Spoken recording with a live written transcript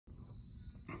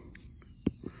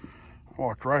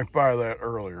Walked right by that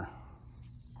earlier.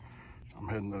 I'm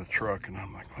heading to the truck and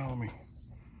I'm like, well,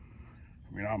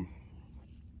 I'm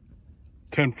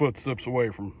 10 footsteps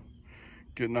away from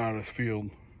getting out of this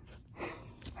field.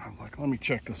 I was like, let me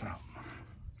check this out.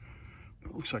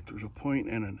 It looks like there's a point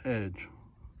and an edge.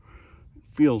 It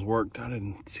feels worked. I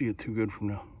didn't see it too good from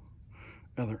the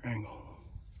other angle.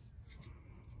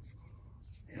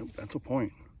 Yep, that's a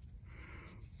point.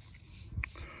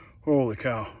 Holy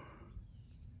cow.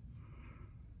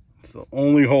 It's the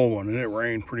only whole one, and it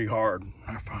rained pretty hard.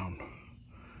 I found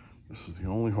this is the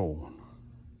only whole one.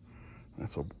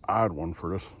 That's an odd one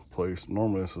for this place.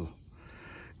 Normally this is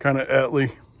kind of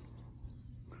Etley,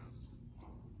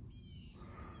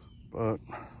 but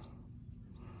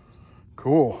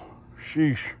cool.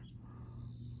 Sheesh.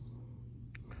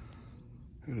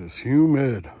 It is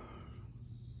humid.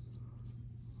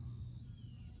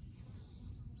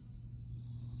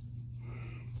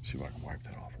 See if I can wipe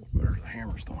that off a little better. The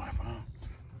hammer's still I found.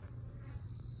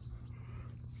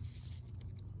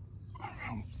 I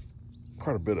found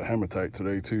quite a bit of hematite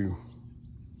today too.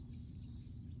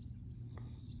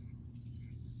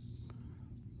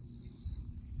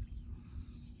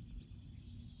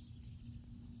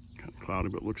 Kind of cloudy,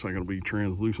 but looks like it'll be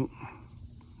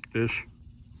translucent-ish.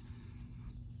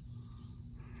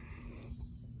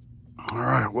 All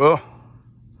right, well,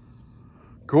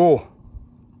 cool.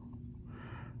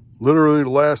 Literally the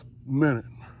last minute.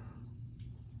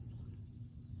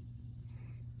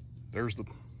 There's the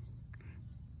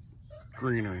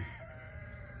greenery.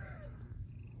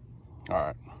 All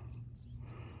right,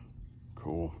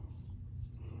 cool.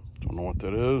 Don't know what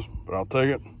that is, but I'll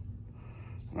take it,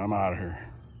 and I'm out of here.